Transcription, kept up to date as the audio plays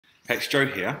Hey, it's Joe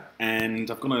here, and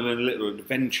I've gone on a little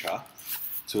adventure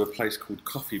to a place called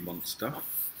Coffee Monster,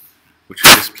 which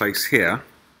is this place here.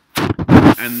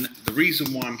 And the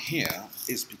reason why I'm here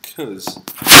is because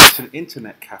it's an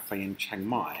internet cafe in Chiang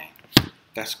Mai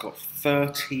that's got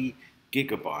 30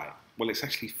 gigabyte, well, it's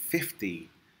actually 50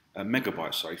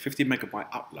 megabytes, sorry, 50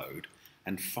 megabyte upload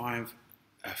and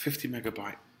 50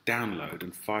 megabyte download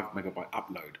and 5 megabyte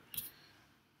upload.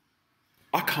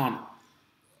 I can't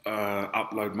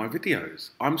upload my videos.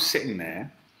 I'm sitting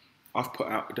there. I've put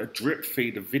out a drip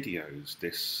feed of videos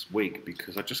this week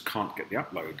because I just can't get the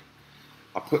upload.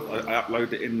 I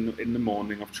upload it in the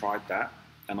morning. I've tried that,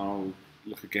 and I'll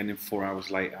look again in 4 hours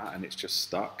later, and it's just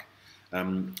stuck.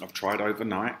 I've tried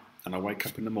overnight, and I wake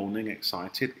up in the morning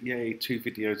excited. Yay! 2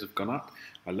 videos have gone up.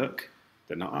 I look,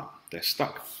 they're not up. They're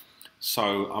stuck.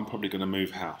 So I'm probably going to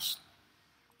move house.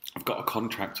 I've got a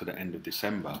contract to the end of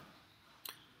December.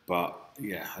 But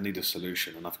yeah, I need a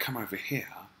solution, and I've come over here,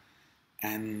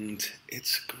 and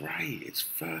it's great. It's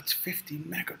 50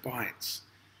 megabytes.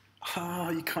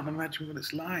 You can't imagine what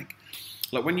it's like.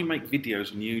 Like when you make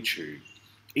videos on YouTube,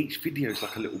 each video is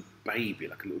like a little baby,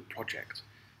 like a little project,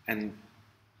 and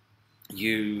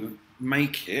you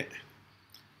make it,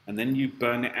 and then you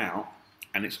burn it out,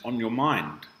 and it's on your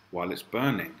mind while it's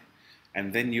burning,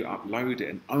 and then you upload it,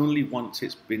 and only once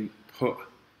it's been put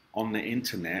on the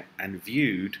internet and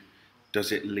viewed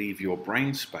does it leave your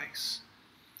brain space.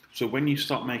 So when you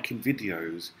start making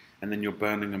videos and then you're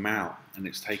burning them out and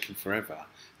it's taking forever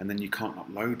and then you can't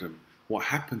upload them, what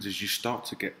happens is you start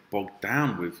to get bogged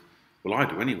down with, well, I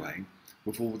do anyway,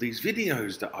 with all these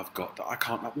videos that I've got that I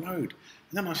can't upload.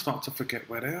 And then I start to forget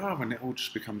where they are, and it all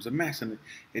just becomes a mess, and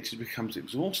it just becomes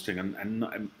exhausting, and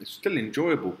it's still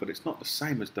enjoyable, but it's not the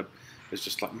same as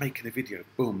just like making a video,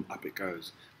 boom, up it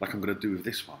goes, like I'm going to do with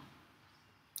this one.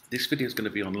 This video is going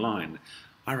to be online,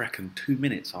 I reckon, 2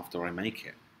 minutes after I make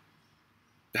it.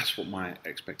 That's what my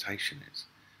expectation is.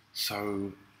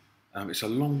 So it's a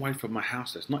long way from my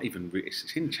house. It's not even,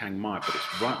 it's in Chiang Mai, but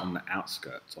it's right on the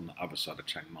outskirts, on the other side of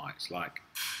Chiang Mai. It's like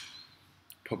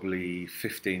probably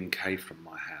 15k from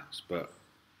my house, but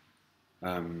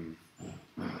there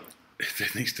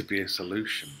needs to be a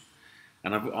solution.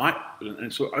 And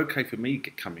it's okay for me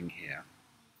coming here,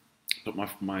 but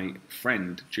my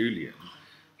friend Julian,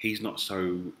 he's not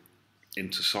so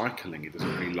into cycling. He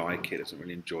doesn't really like it, doesn't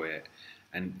really enjoy it.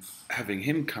 And having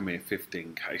him come here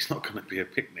 15k, it's not going to be a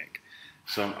picnic.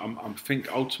 So I think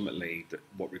ultimately that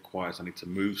what requires, I need to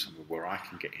move somewhere where I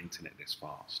can get internet this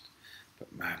fast.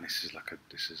 But man, this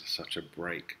is such a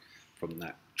break from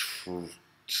that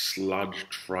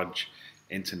trudge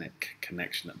internet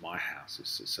connection at my house.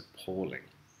 It's appalling.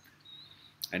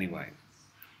 Anyway,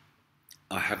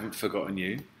 I haven't forgotten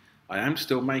you. I am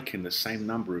still making the same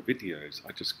number of videos.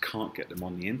 I just can't get them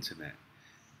on the internet.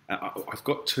 I've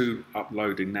got 2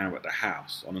 uploading now at the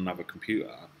house on another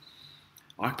computer.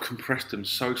 I've compressed them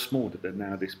so small that they're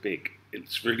now this big.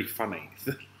 It's really funny.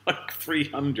 They're like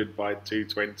 300 by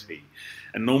 220.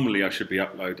 And normally I should be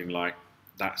uploading like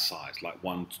that size, like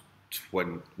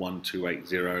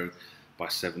 1280 by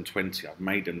 720. I've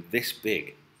made them this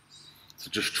big to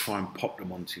just try and pop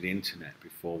them onto the internet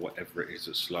before whatever it is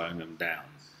that's slowing them down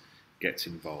gets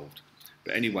involved.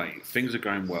 But anyway, things are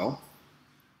going well.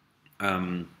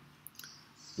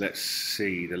 Let's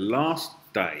see, the last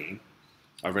day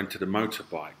I rented a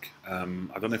motorbike. I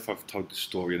don't know if I've told this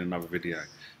story in another video,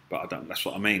 but that's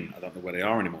what I mean. I don't know where they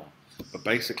are anymore. But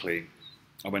basically,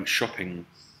 I went shopping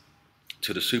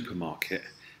to the supermarket,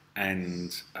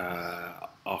 and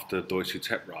after the Doi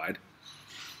Sutet ride,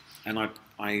 and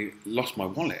I lost my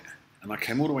wallet, and I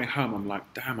came all the way home. I'm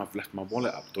like, damn, I've left my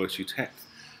wallet up Doi Sutet.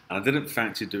 And I didn't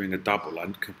fancy doing a double. I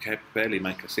could barely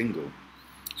make a single.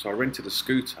 So I rented a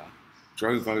scooter,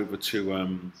 drove over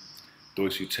to Doi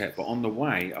Sutet, but on the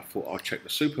way, I thought I'll check the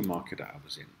supermarket that I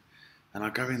was in. And I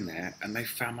go in there, and they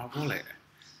found my wallet.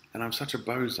 And I'm such a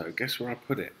bozo. Guess where I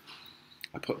put it?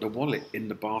 I put the wallet in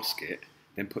the basket,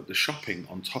 then put the shopping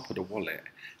on top of the wallet.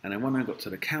 And then when I got to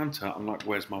the counter, I'm like,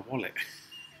 where's my wallet?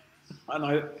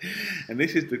 and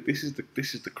this is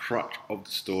the crutch of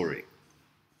the story.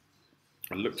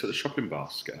 I looked at the shopping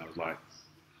basket, and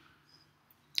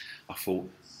I thought,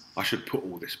 I should put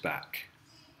all this back.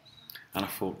 And I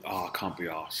thought, I can't be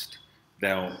asked.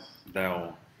 They'll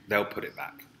put it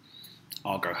back.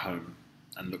 I'll go home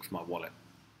and look for my wallet.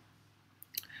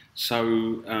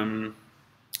 So the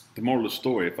moral of the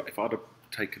story, if I'd have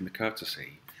taken the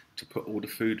courtesy to put all the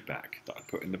food back that I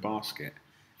put in the basket,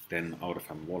 then I would have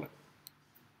found my wallet.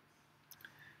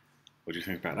 What do you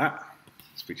think about that?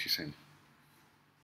 Speak to you soon.